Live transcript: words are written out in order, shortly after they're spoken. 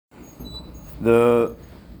So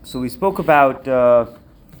we spoke about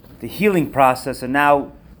the healing process, and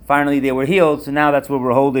now finally they were healed. So now that's what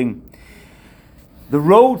we're holding. The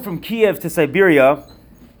road from Kiev to Siberia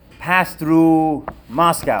passed through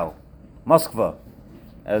Moscow, Moskva,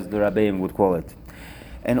 as the Rabbeim would call it,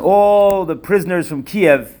 and all the prisoners from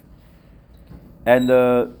Kiev and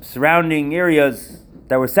the surrounding areas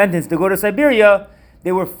that were sentenced to go to Siberia,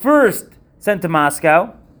 they were first sent to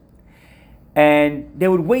Moscow, and they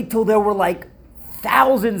would wait till there were like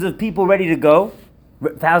thousands of people ready to go,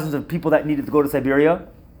 thousands of people that needed to go to Siberia,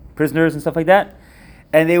 prisoners and stuff like that,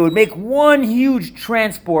 and they would make one huge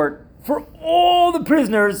transport for all the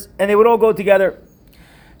prisoners, and they would all go together.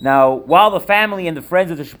 Now, while the family and the friends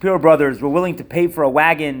of the Shapiro brothers were willing to pay for a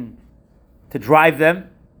wagon to drive them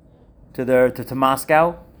to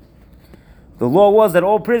Moscow, the law was that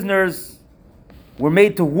all prisoners were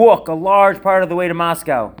made to walk a large part of the way to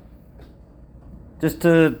Moscow, just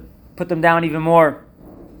to put them down even more.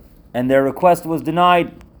 And their request was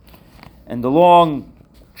denied. And the long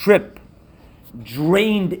trip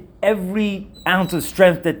drained every ounce of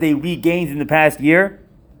strength that they regained in the past year.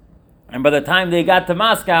 And by the time they got to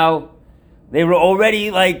Moscow, they were already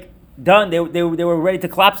done. They were ready to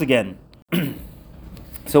collapse again.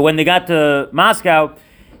 So when they got to Moscow,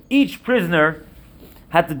 each prisoner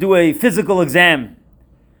had to do a physical exam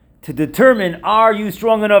to determine, are you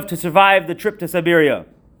strong enough to survive the trip to Siberia?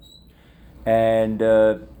 And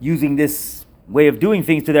using this way of doing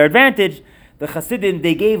things to their advantage, the Hasidim,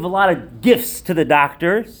 they gave a lot of gifts to the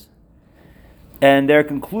doctors, and their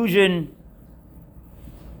conclusion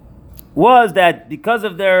was that because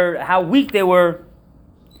of how weak they were,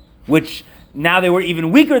 which now they were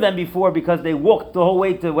even weaker than before because they walked the whole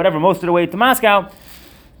way to most of the way to Moscow,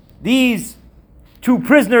 these two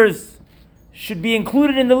prisoners should be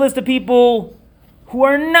included in the list of people who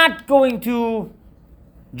are not going to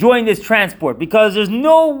join this transport, because there's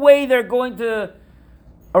no way they're going to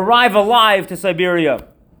arrive alive to Siberia.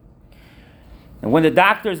 And when the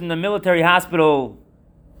doctors in the military hospital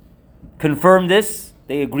confirmed this,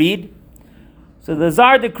 they agreed. So the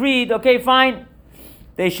Tsar decreed, okay, fine,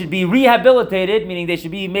 they should be rehabilitated, meaning they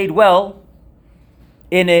should be made well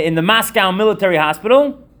in the Moscow military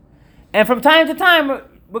hospital. And from time to time,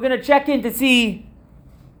 we're going to check in to see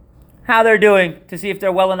how they're doing, to see if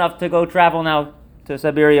they're well enough to go travel now to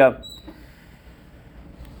Siberia.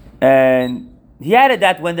 And he added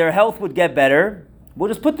that when their health would get better, we'll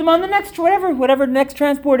just put them on the next, whatever the next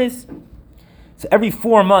transport is. So every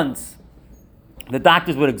 4 months, the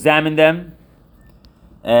doctors would examine them,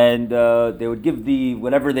 and they would give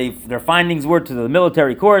their findings were to the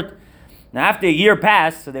military court. Now after a year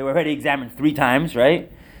passed, so they were already examined 3 times,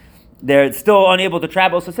 right? They're still unable to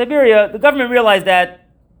travel to Siberia. The government realized that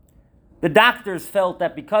the doctors felt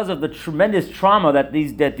that because of the tremendous trauma that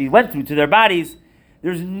they went through to their bodies,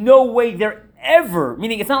 there's no way they're ever,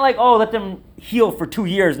 meaning it's not like, let them heal for 2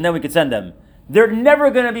 years and then we could send them. They're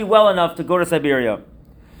never going to be well enough to go to Siberia.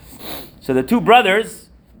 So the 2 brothers,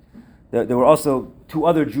 there were also 2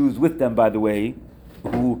 other Jews with them, by the way,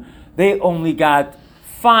 who they only got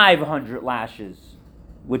 500 lashes,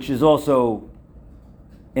 which is also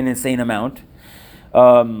an insane amount.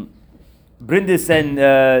 Brindis and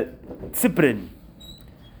Cyprian.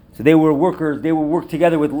 So they were workers. They worked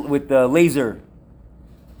together with Laser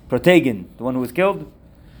Protegin, the one who was killed,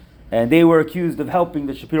 and they were accused of helping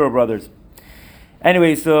the Shapiro brothers.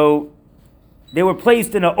 Anyway, so they were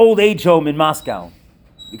placed in an old age home in Moscow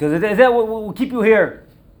because they said, "We'll keep you here,"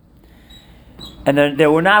 and then they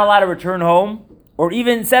were not allowed to return home or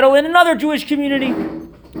even settle in another Jewish community.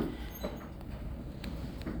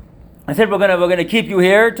 I said, we're gonna keep you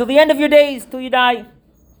here till the end of your days, till you die.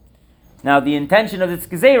 Now, the intention of this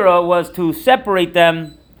gezerah was to separate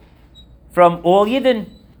them from all Yidden,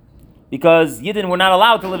 because Yidden were not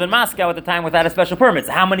allowed to live in Moscow at the time without a special permit.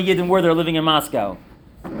 So how many Yidden were there living in Moscow?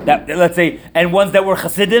 Let's say, and ones that were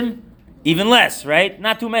Hasidim, even less, right?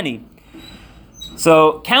 Not too many.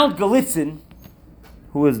 So Count Golitsyn,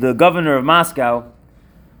 who was the governor of Moscow,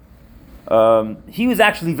 he was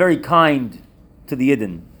actually very kind to the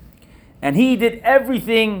Yidden. And he did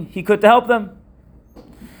everything he could to help them.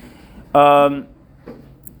 And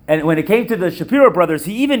when it came to the Shapiro brothers,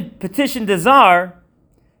 he even petitioned the Tsar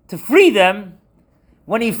to free them.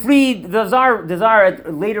 When he freed the Tsar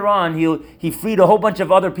later on, he freed a whole bunch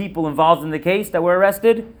of other people involved in the case that were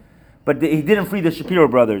arrested, but he didn't free the Shapiro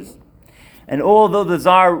brothers. And although the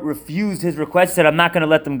Tsar refused his request, said, I'm not going to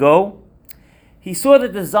let them go, he saw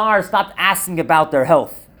that the Tsar stopped asking about their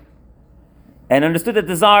health and understood that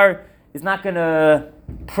the Tsar is not going to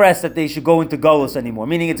press that they should go into Golus anymore,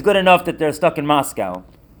 meaning it's good enough that they're stuck in Moscow.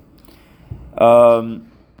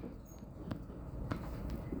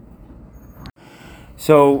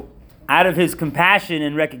 So, out of his compassion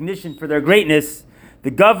and recognition for their greatness, the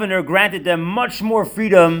governor granted them much more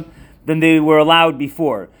freedom than they were allowed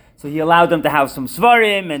before. So he allowed them to have some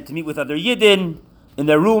svarim and to meet with other yidden in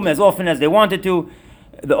their room as often as they wanted to.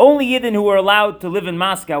 The only yidden who were allowed to live in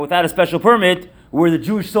Moscow without a special permit were the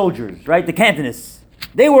Jewish soldiers, right? The Cantonists.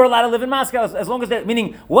 They were allowed to live in Moscow as long as they,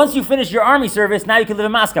 meaning once you finish your army service, now you can live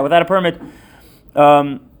in Moscow without a permit.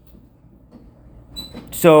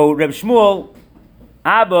 So Reb Shmuel,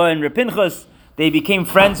 Abba, and Reb Pinchas, they became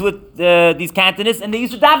friends with these Cantonists, and they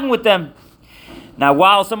used to daven with them. Now,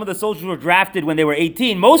 while some of the soldiers were drafted when they were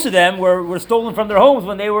 18, most of them were stolen from their homes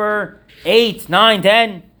when they were 8, 9,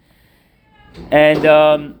 10.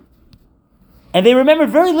 And they remembered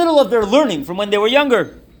very little of their learning from when they were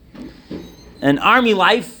younger. And army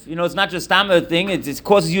life, it's not just a thing, it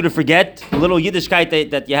causes you to forget a little Yiddishkeit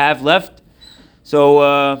that you have left.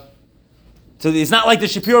 So it's not like the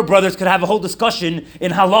Shapiro brothers could have a whole discussion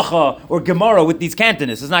in halacha or Gemara with these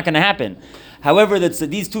Cantonists. It's not going to happen. However,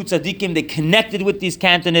 these two tzaddikim, they connected with these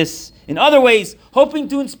Cantonists in other ways, hoping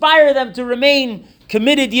to inspire them to remain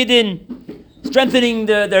committed Yidden, strengthening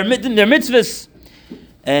their mitzvahs.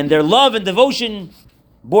 And their love and devotion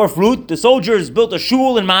bore fruit. The soldiers built a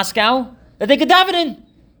shul in Moscow that they could daven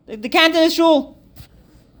in, the Cantonist shul.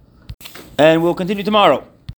 And we'll continue tomorrow.